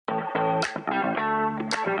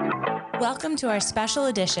Welcome to our special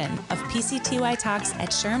edition of PCTY Talks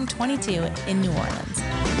at SHRM 22 in New Orleans.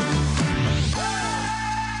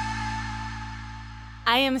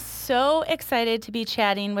 I am so excited to be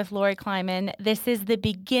chatting with Lori Kleiman. This is the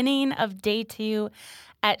beginning of day 2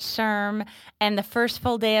 at SHRM and the first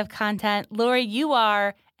full day of content. Lori, you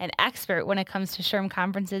are an expert when it comes to SHRM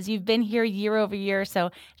conferences. You've been here year over year,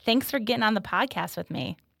 so thanks for getting on the podcast with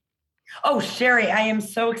me. Oh, Sherry, I am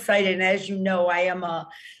so excited. And as you know, I am a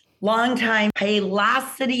longtime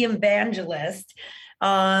Paylocity evangelist.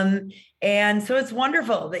 And so it's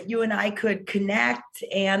wonderful that you and I could connect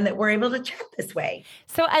and that we're able to chat this way.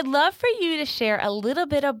 So I'd love for you to share a little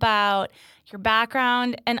bit about your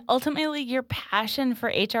background and ultimately your passion for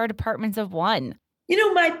HR departments of one. You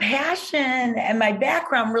know, my passion and my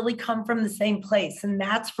background really come from the same place, and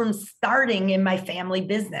that's from starting in my family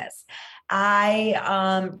business.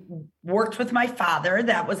 I worked with my father.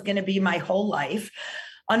 That was going to be my whole life.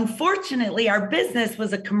 Unfortunately, our business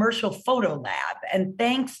was a commercial photo lab. And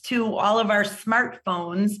thanks to all of our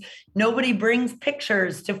smartphones, nobody brings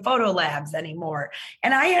pictures to photo labs anymore.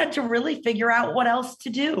 And I had to really figure out what else to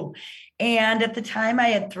do. And at the time, I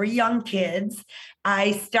had 3 young kids.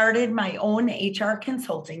 I started my own HR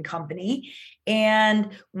consulting company,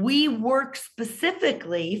 and we worked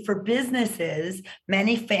specifically for businesses,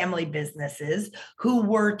 many family businesses, who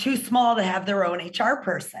were too small to have their own HR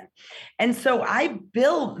person. And so I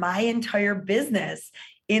built my entire business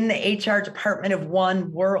in the HR department of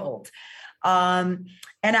one world. And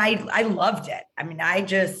I loved it. I mean,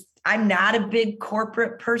 I'm not a big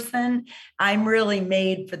corporate person. I'm really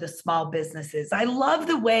made for the small businesses. I love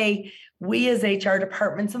the way we as HR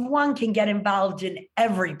departments of one can get involved in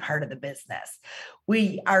every part of the business.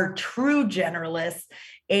 We are true generalists,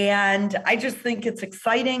 and I just think it's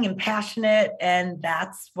exciting and passionate, and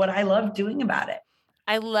that's what I love doing about it.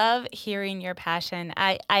 I love hearing your passion.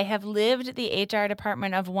 I have lived the HR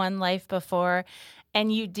department of one life before,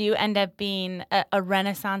 and you do end up being a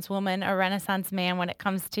Renaissance woman, a Renaissance man when it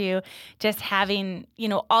comes to just having,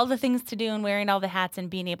 all the things to do and wearing all the hats and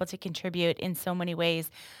being able to contribute in so many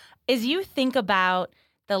ways. As you think about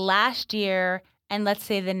the last year and let's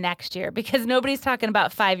say the next year, because nobody's talking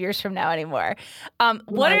about 5 years from now anymore,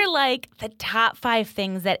 what are like the top 5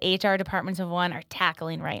 things that HR departments of one are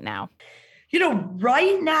tackling right now?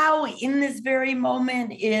 Right now in this very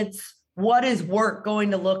moment, it's what is work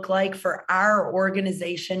going to look like for our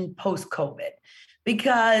organization post-COVID?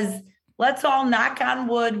 Because let's all knock on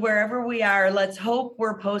wood wherever we are. Let's hope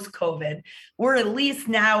we're post-COVID. We're at least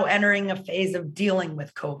now entering a phase of dealing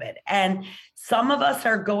with COVID. And some of us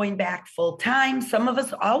are going back full-time. Some of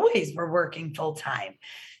us always were working full-time.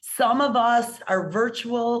 Some of us are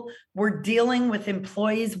virtual. We're dealing with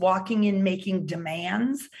employees walking in making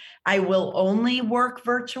demands. I will only work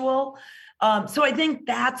virtual. So I think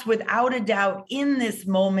that's without a doubt in this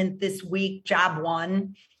moment, this week, job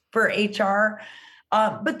one for HR.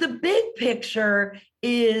 But the big picture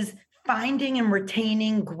is finding and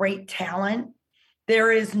retaining great talent.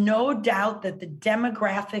 There is no doubt that the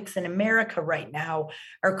demographics in America right now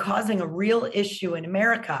are causing a real issue in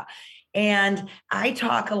America. And I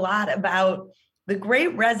talk a lot about the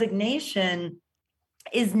Great Resignation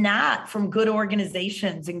is not from good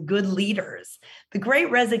organizations and good leaders. The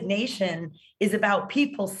Great Resignation is about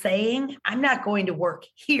people saying, I'm not going to work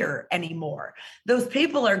here anymore. Those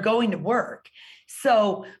people are going to work.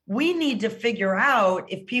 So we need to figure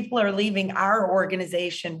out if people are leaving our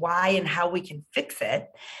organization, why and how we can fix it.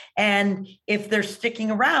 And if they're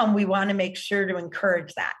sticking around, we want to make sure to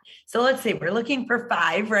encourage that. So let's see, we're looking for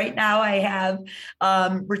 5 right now. I have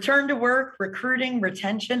return to work, recruiting,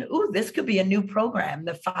 retention. Ooh, this could be a new program,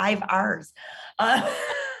 the 5 R's.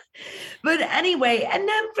 But anyway, and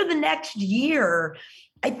then for the next year,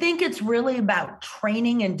 I think it's really about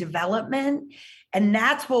training and development. And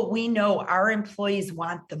that's what we know our employees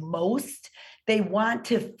want the most. They want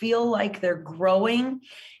to feel like they're growing.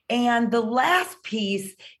 And the last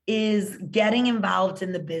piece is getting involved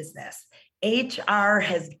in the business. HR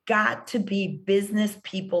has got to be business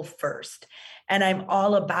people first. And I'm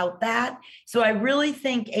all about that. So I really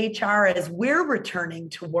think HR, as we're returning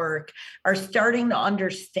to work, are starting to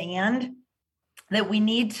understand that we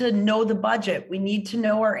need to know the budget. We need to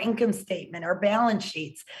know our income statement, our balance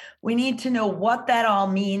sheets. We need to know what that all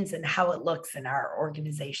means and how it looks in our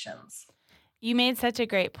organizations. You made such a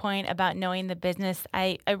great point about knowing the business.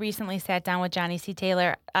 I recently sat down with Johnny C.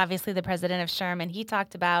 Taylor, obviously the president of SHRM, and he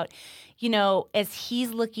talked about, as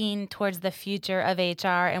he's looking towards the future of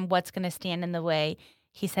HR and what's going to stand in the way,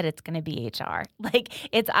 he said it's going to be HR. Like,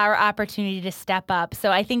 it's our opportunity to step up.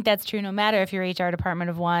 So I think that's true no matter if you're HR department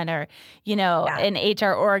of one or, an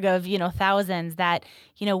HR org of, thousands, that,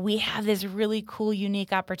 we have this really cool,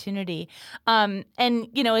 unique opportunity. And,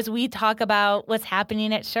 as we talk about what's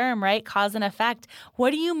happening at SHRM, right? Cause and effect.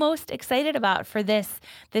 What are you most excited about for this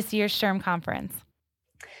year's SHRM conference?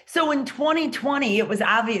 So in 2020, it was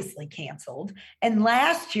obviously canceled. And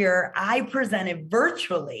last year, I presented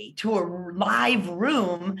virtually to a live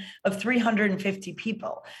room of 350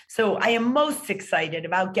 people. So I am most excited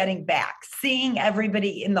about getting back, seeing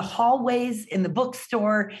everybody in the hallways, in the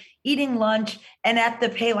bookstore, eating lunch, and at the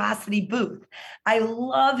Paylocity booth. I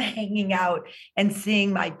love hanging out and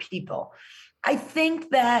seeing my people. I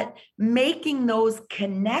think that making those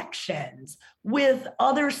connections with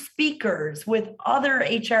other speakers, with other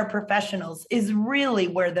HR professionals is really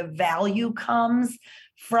where the value comes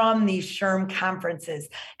from these SHRM conferences.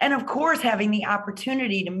 And of course, having the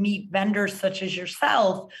opportunity to meet vendors such as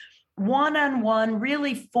yourself, one-on-one,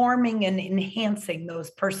 really forming and enhancing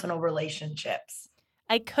those personal relationships.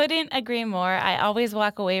 I couldn't agree more. I always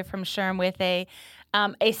walk away from SHRM with a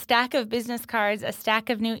stack of business cards, a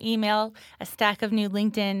stack of new email, a stack of new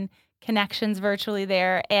LinkedIn connections virtually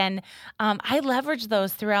there. And I leverage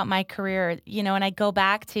those throughout my career, and I go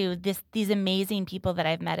back to these amazing people that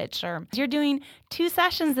I've met at SHRM. You're doing 2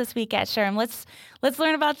 sessions this week at SHRM. Let's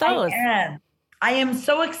learn about those. I am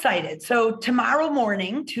so excited. So tomorrow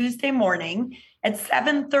morning, Tuesday morning at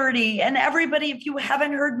 7:30, and everybody, if you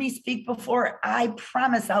haven't heard me speak before, I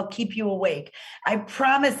promise I'll keep you awake. I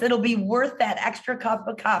promise it'll be worth that extra cup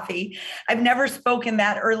of coffee. I've never spoken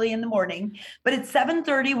that early in the morning, but at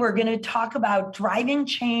 7:30, we're going to talk about driving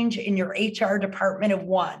change in your HR department of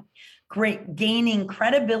one. Gaining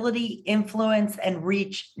credibility, influence, and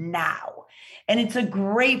reach now. And it's a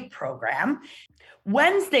great program.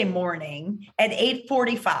 Wednesday morning at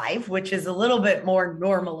 8:45, which is a little bit more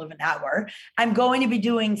normal of an hour, I'm going to be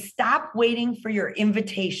doing Stop Waiting for Your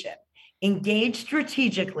Invitation, Engage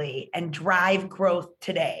Strategically, and Drive Growth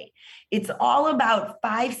Today. It's all about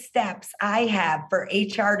 5 steps I have for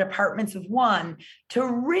HR departments of one to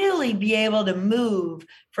really be able to move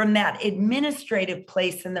from that administrative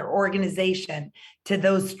place in their organization to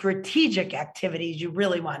those strategic activities you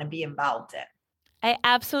really want to be involved in. I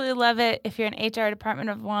absolutely love it. If you're an HR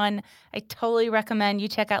department of one, I totally recommend you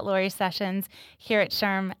check out Lori's sessions here at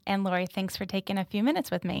SHRM. And Lori, thanks for taking a few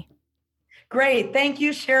minutes with me. Great. Thank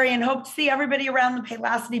you, Sherry, and hope to see everybody around the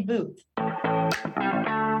Paylocity booth.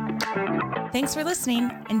 Thanks for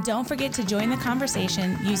listening, and don't forget to join the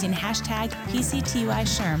conversation using hashtag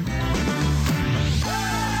PCTYSHRM.